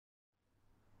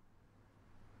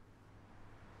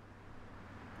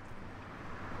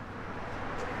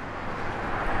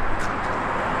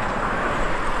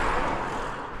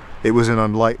It was an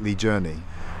unlikely journey.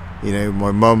 You know,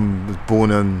 my mum was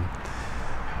born on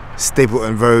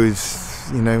Stapleton Road,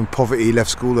 you know, in poverty,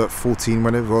 left school at 14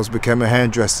 whenever I was, became a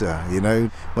hairdresser, you know.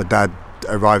 My dad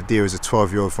arrived here as a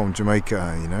 12-year-old from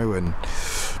Jamaica, you know, and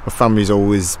my family's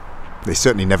always, they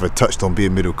certainly never touched on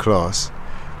being middle class.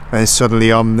 And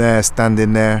suddenly I'm there,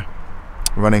 standing there,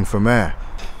 running for mayor.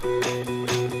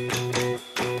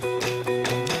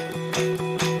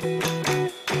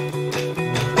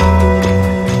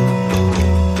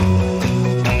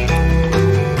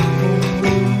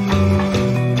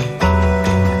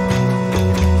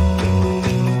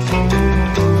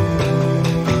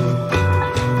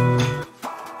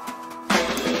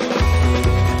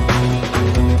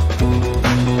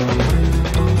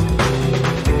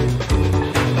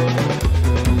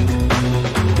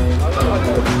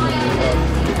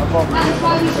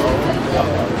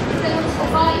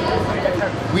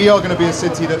 We are going to be a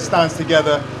city that stands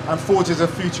together and forges a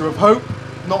future of hope,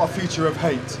 not a future of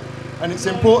hate. And it's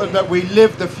important that we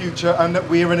live the future and that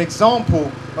we are an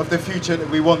example of the future that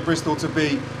we want Bristol to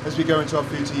be as we go into our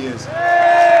future years.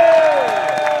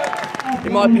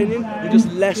 In my opinion, you're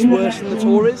just less worse than the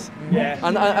Tories. Yeah.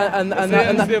 And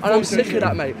I'm sick of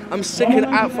that, mate. I'm sick of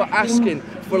out for asking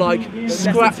for like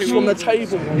scraps from the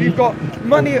table. You've got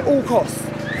money at all costs.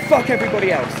 Fuck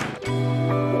everybody else.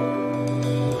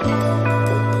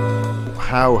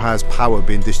 How has power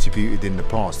been distributed in the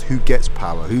past? Who gets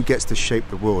power? Who gets to shape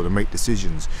the world and make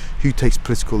decisions? Who takes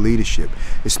political leadership?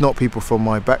 It's not people from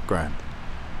my background.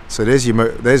 So there's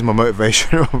my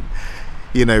motivation,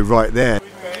 you know, right there.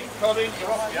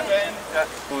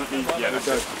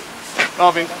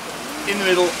 Marvin, in the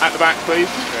middle, at the back, please,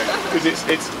 because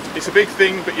it's a big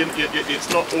thing, but it's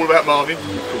not all about Marvin.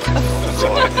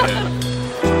 Right, yeah.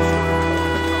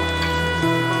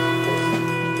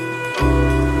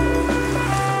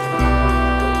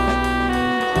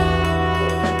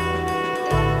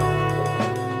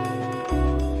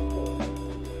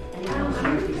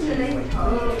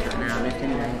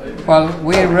 Well,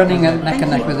 we're running neck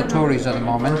and neck with the Tories at the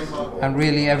moment, and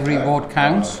really every vote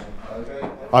counts.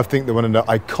 I think that one of the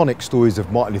iconic stories of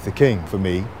Martin Luther King, for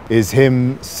me, is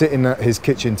him sitting at his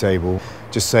kitchen table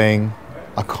just saying,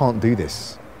 I can't do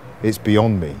this. It's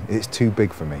beyond me. It's too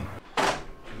big for me.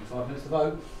 5 minutes to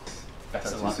vote.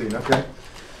 Best of luck. Soon, okay?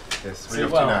 Yes, where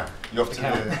are you off to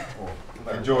now? You're off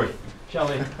to enjoy. Shall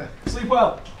we? Sleep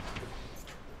well.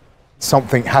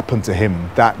 Something happened to him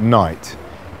that night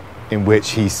in which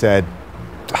he said,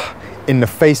 in the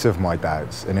face of my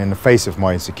doubts and in the face of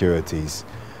my insecurities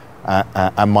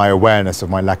and my awareness of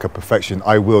my lack of perfection,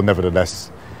 I will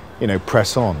nevertheless, you know,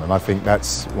 press on. And I think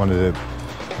that's one of the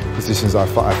positions I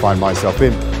find myself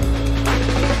in.